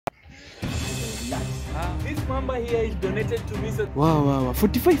This mamba here is donated to me. Wow.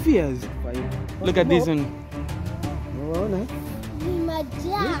 45 years. Look at this one.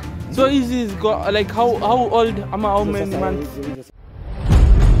 So easy is got like how old? How many months?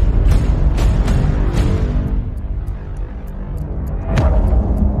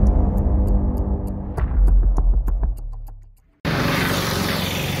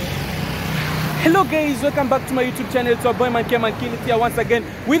 Hello guys, welcome back to my YouTube channel. It's our boy Man Kilits here once again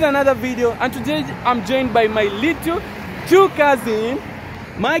with another video, and today I'm joined by my little two cousins,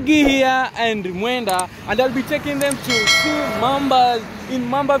 Maggie here and Mwenda, and I'll be taking them to see Mambas in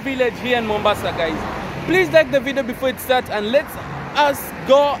Mamba Village here in Mombasa, guys. Please like the video before it starts and let us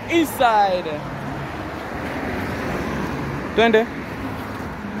go inside. Twende.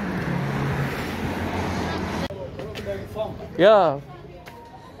 Yeah.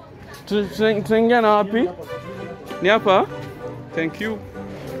 Tunaingia na wapi? Ni hapa? Thank you.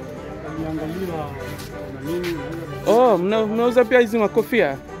 Oh, mnauza pia hizi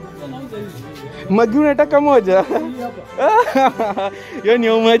makofia? Magi unataka moja? Yo ni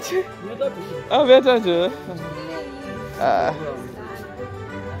how much? Viatu.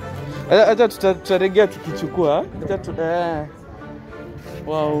 Acha tutaregea tukichukua. Acha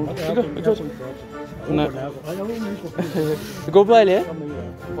wow. Go pale?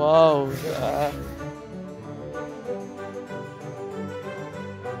 Wow.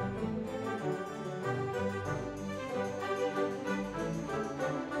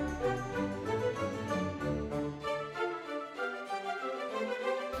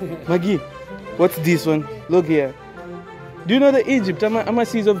 Maggie, what's this one? Look here. Do you know the Egypt? Ama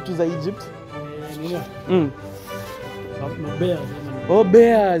seas of to the Egypt? Bears. Oh,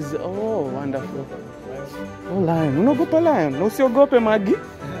 bears. Oh, wonderful. Oh, lion. Unaogopa lion? Na usiogope Maggie.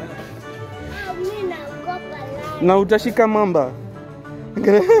 Mimi naogopa lion. Na utashika mamba.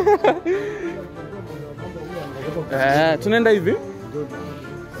 Tunaenda hivi.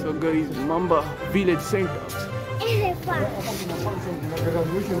 So guys, Mamba Village Center.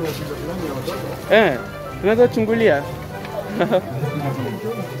 Tunaweza chungulia.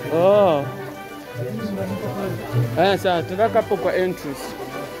 Oh. Sawa, tutaka hapo kwa entrance.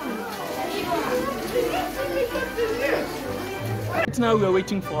 Right now we are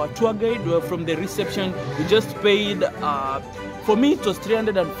waiting for our tour guide from the reception. We just paid, for me it was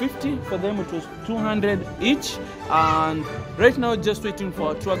 350, for them it was 200 each. And right now just waiting for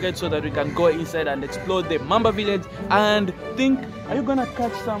our tour guide so that we can go inside and explore the Mamba Village and think, are you gonna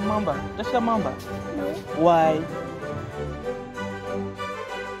catch some mamba? Catch a mamba? No. Why?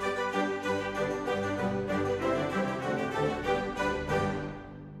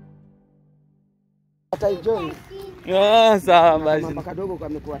 Enjoy. Sawa basi. Mamba kadogo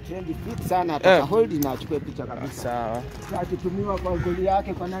kamekuwa trendy fit sana, ataka hold na achukue picha kabisa. Sawa. Akitumiwa kwa ngoli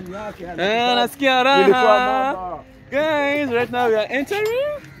yake kwa nani yake. Nasikia raha. Guys, right now we are entering.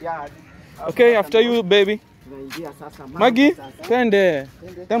 Yeah. Okay, after you baby. Tunaingia sasa Mamba. Maggie, twende.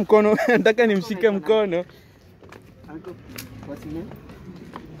 Ta mkono, nataka nimshike mkono. What's your name?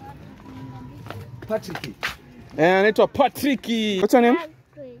 Patrick. Anaitwa Patrick. What's your name?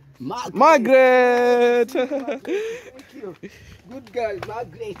 Margaret. Good girl,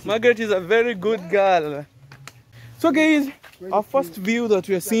 Margaret. Margaret is a very good girl. So guys, our first view that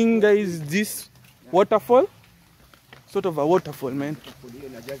we are seeing, guys, is this waterfall. Sort of a waterfall, man.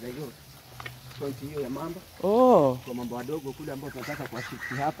 Oh. Kwa mambo wadogo kule ambao tunataka kwa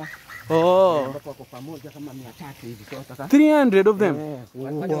shift hapa. Oh. Ambapo kwa pamoja kama 300 hivi. 300 of them.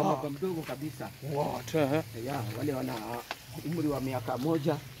 Wale wa mdogo kabisa. What? Yeah, wale wana umri wa miaka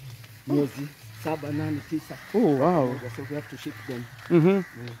 1, miezi 7, 8, 9. Oh wow. So we have to shift them.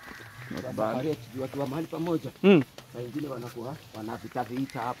 Watu wa mahali pamoja. Na wengine wanakuwa wanavita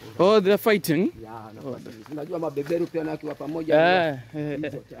vita hapo. Oh, they're fighting. Yeah, unajua mabeberu pia na kiwa pamoja.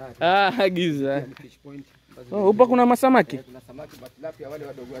 Giza. Upa kuna masamaki? Kuna samaki tilapia wale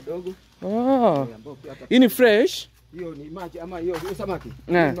wadogo. Oh. Hii ni fresh? Hiyo ni maji ama hiyo samaki?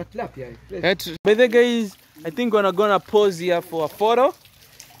 Tilapia. By the guys, I think we're gonna pause here for a photo.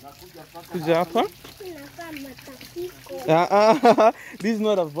 Kuja hapa. This is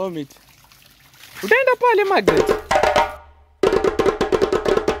not a vomit. Utaenda pale Margaret.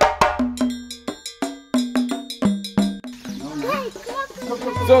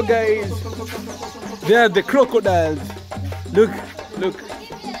 So guys, they are the crocodiles. Look.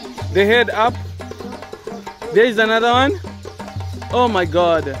 They head up. There is another one. Oh my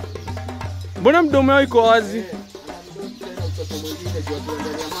god. Mbona mdomo wao iko wazi?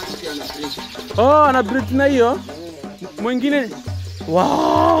 Oh, ana breathe na hiyo. Mwingine.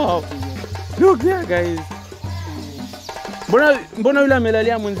 Wow. Look there guys. Mbona yule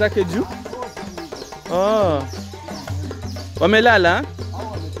amelalia mwenzake juu? Oh. Wamelala?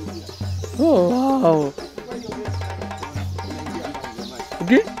 Oh, wow.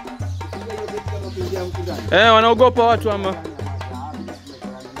 Okay? Wanaogopa watu ama?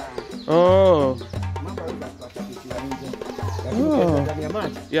 Oh. Oh.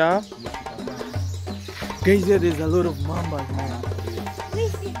 Yeah. Guys, there's a lot of mambas, man.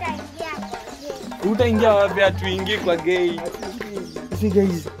 Utaingia wapi? Atuingie kwa gate. See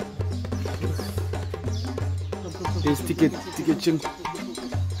guys. There's ticket change.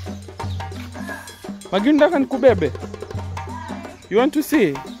 Magini ndaka nikubebe. You want to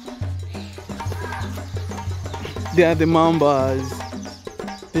see? They are the mambas.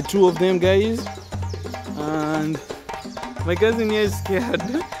 The two of them, guys. And my cousin here is scared.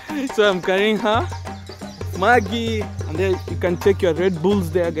 So I'm carrying her. Maggie. And then you can take your Red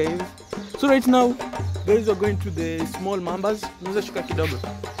Bulls there, guys. So right now, guys, are going to the small mambas.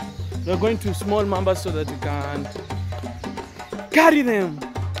 We're going to small mambas so that we can carry them.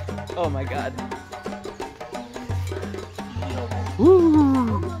 Oh my God.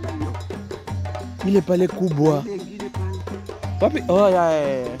 Ile pale kubwa. Wapi? Oh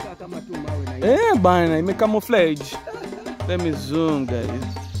yeah. Bana, ime camouflage. Let me zoom, guys.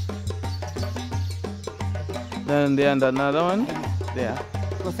 Then there's another one. There.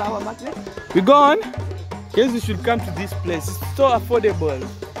 We gone? Guys, you should come to this place. It's so affordable. You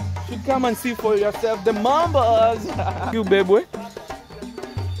should come and see for yourself the mambas. You baby.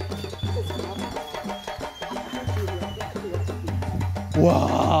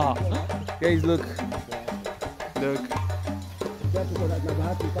 Wow. Guys, look. Look.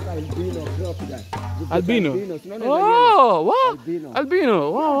 Albino. Oh, wow.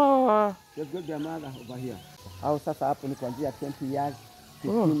 Albino. Wow. Let's go to their mother over here. Au sasa hapo ni kuanzia 20 years.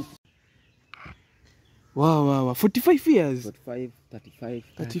 15. Wow. 45 years. 45, 35.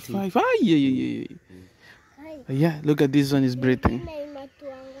 35. Ah, yeah. Yeah, look at this one is breathing.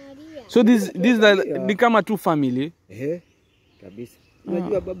 So these are kama two family. Kabisa.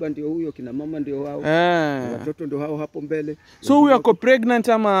 Unajua baba ndio huyo, kina mama ndio wao. Watoto ndio hao hapo mbele. So huyo ako pregnant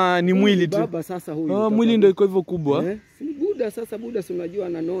ama ni mwili tu? Baba sasa huyo. Mwili ndio iko hivyo kubwa. Si buda sasa, buda si unajua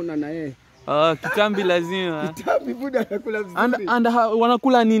ananona na yeye. Kitambi lazima. Kitambi buda anakula vizuri. And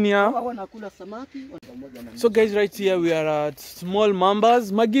wanakula nini hao? Wanakula samaki. So guys, right here we are at small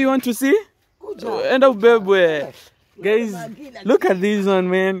mambas. Maggie, you want to see? End up baby. Guys, look at this one,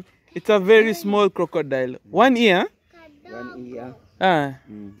 man. It's a very small crocodile. 1 year? 1 year. Here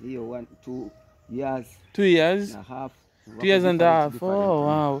 2 years. 2 years? And a half. 2 years and a half. Oh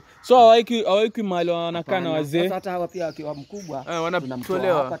wow. So hawaiki mahali wanakaa na wazee. Hata hawa pia wakiwa mkubwa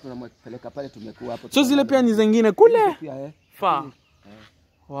wanatolewa. Hapa tunampeleka pale, tumekuwa hapo. So zile pia ni zingine kule? Pia Fa.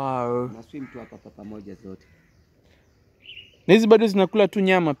 Wow. Na swim tu hapa pamoja zote. Na hizi bado zinakula tu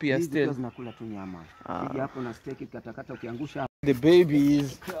nyama pia still. Hizi zinakula tu nyama. Hiji hapo na steak katakata ukiangusha. The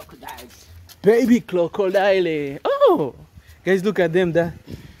babies. Crocodiles. Baby crocodile. Oh. Guys, look at them.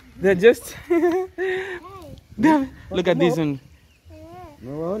 They're just look at this one.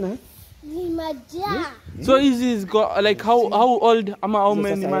 So is got like how old? How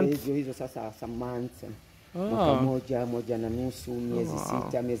many months? Hizo sasa some months. Moja na nusu, miezi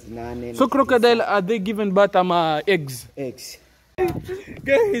 6, miezi 8. So crocodile, are they given birth eggs? Eggs.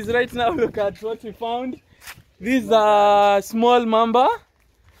 Guys, right now look at what we found. These are small mamba.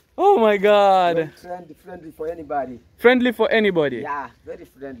 Oh my God. Friendly for anybody. Friendly for anybody. Yeah, very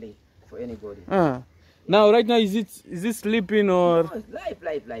friendly for anybody. Now right now is it sleeping or? No,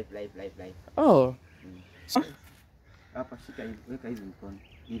 live. Oh. Hapa shika hivi, weka hivi mkono.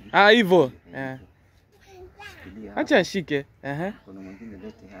 Hivyo. Acha shike. Mkono mwingine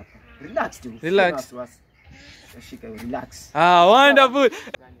lete hapa. Relax tu. Relax. Shika hivi, relax. Wonderful.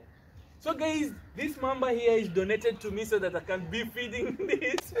 So guys, this mamba here is donated to me so that I can be feeding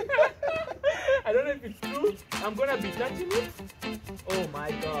this. I don't know if it's true. I'm gonna be touching it. Oh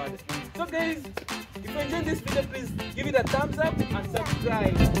my God. So guys, if you enjoyed this video, please give it a thumbs up and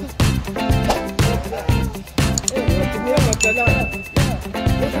subscribe.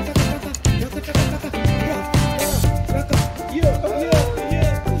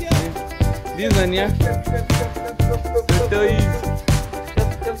 This one, yeah? The toys.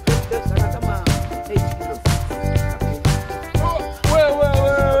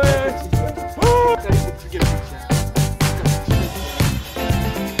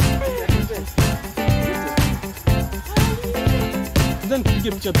 Then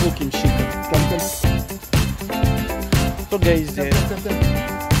piga picha tu ukimshika. So guys, where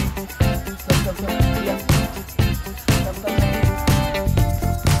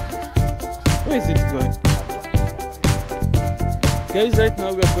is it going? Guys, right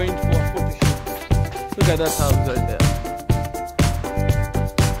now we are going for a photo shoot. Look at that house right there.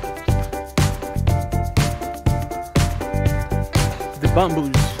 The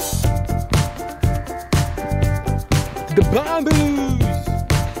bamboos. The bamboos.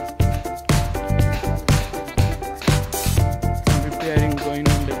 Some repairing going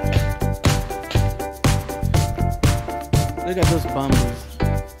on there. Look at those bamboos.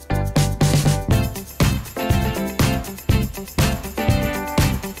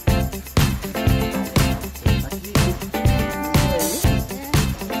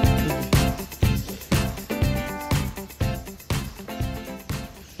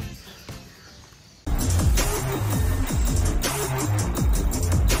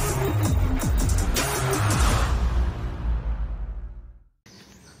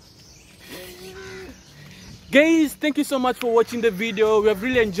 Guys, thank you so much for watching the video. We have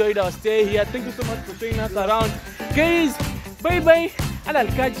really enjoyed our stay here. Thank you so much for showing us around. Guys, bye bye, and I'll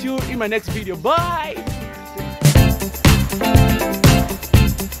catch you in my next video. Bye.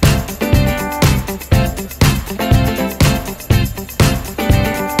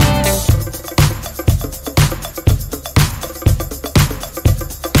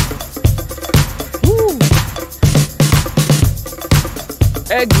 Woo.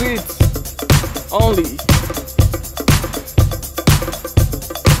 Exit only.